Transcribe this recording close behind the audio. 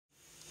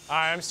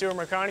Hi, I'm Stuart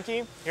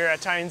here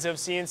at Titans of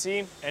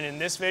CNC, and in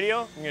this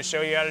video, I'm going to show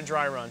you how to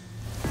dry run.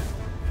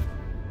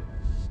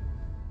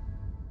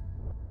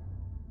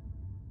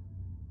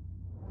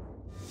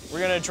 We're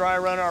going to dry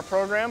run our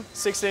program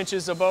 6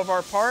 inches above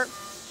our part.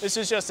 This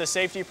is just a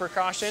safety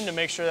precaution to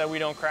make sure that we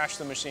don't crash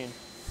the machine.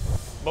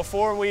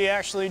 Before we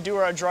actually do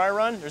our dry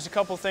run, there's a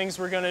couple things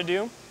we're going to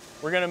do.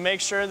 We're going to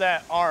make sure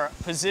that our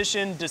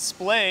position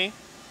display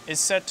is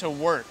set to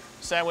work,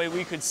 so that way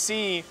we could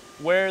see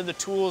where the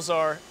tools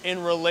are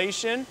in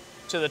relation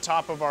to the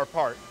top of our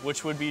part,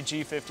 which would be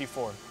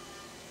G54.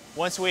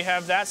 Once we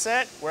have that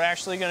set, we're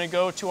actually going to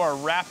go to our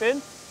rapid.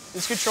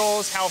 This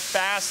controls how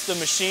fast the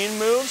machine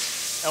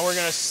moves, and we're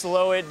going to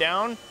slow it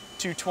down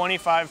to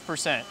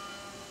 25%.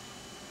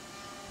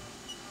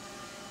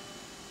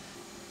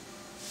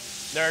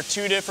 There are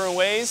two different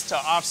ways to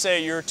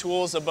offset your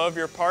tools above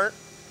your part.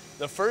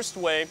 The first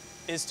way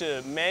is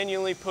to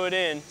manually put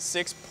in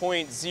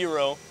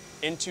 6.0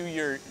 into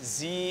your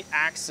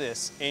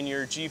Z-axis in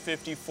your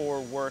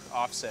G54 work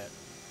offset.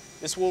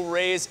 This will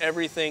raise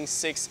everything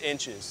 6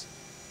 inches.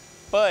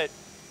 But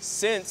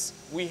since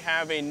we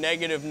have a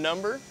negative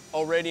number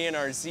already in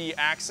our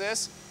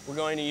Z-axis, we're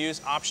going to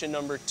use option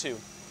number 2,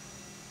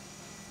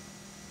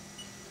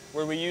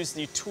 where we use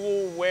the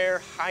tool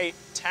wear height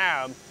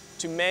tab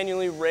to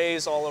manually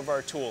raise all of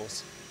our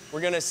tools.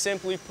 We're going to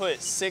simply put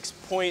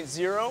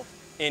 6.0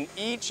 in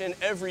each and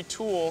every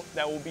tool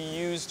that will be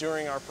used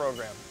during our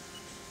program.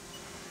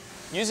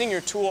 Using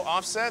your tool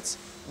offsets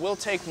will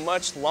take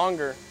much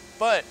longer,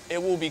 but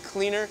it will be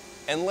cleaner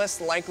and less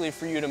likely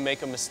for you to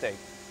make a mistake.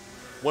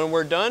 When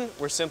we're done,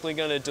 we're simply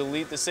going to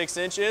delete the 6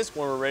 inches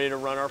when we're ready to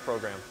run our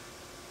program.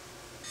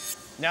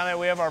 Now that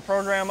we have our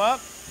program up,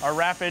 our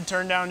rapid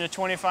turned down to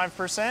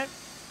 25%,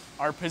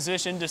 our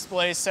position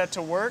display set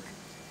to work,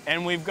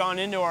 and we've gone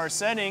into our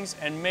settings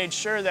and made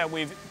sure that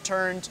we've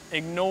turned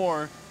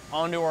ignore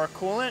onto our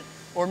coolant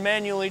or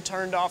manually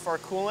turned off our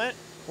coolant,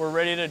 we're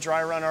ready to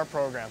dry run our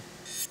program.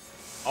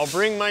 I'll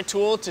bring my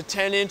tool to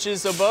 10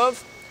 inches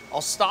above,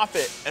 I'll stop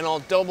it and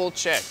I'll double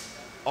check.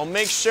 I'll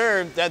make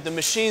sure that the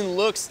machine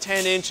looks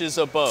 10 inches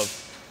above,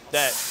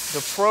 that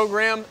the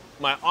program,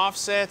 my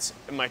offsets,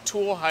 and my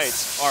tool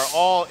heights are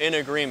all in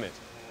agreement.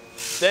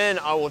 Then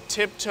I will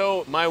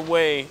tiptoe my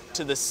way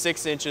to the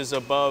 6 inches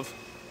above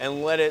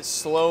and let it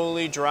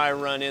slowly dry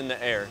run in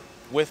the air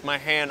with my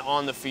hand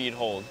on the feed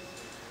hold.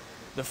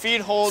 The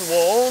feed hold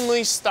will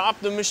only stop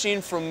the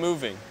machine from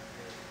moving.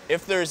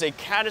 If there's a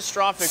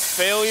catastrophic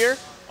failure,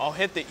 I'll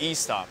hit the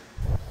E-stop.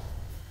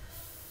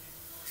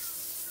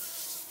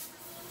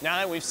 Now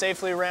that we've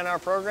safely ran our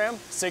program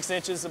 6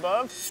 inches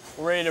above,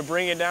 we're ready to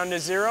bring it down to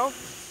 0,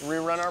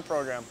 rerun our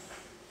program.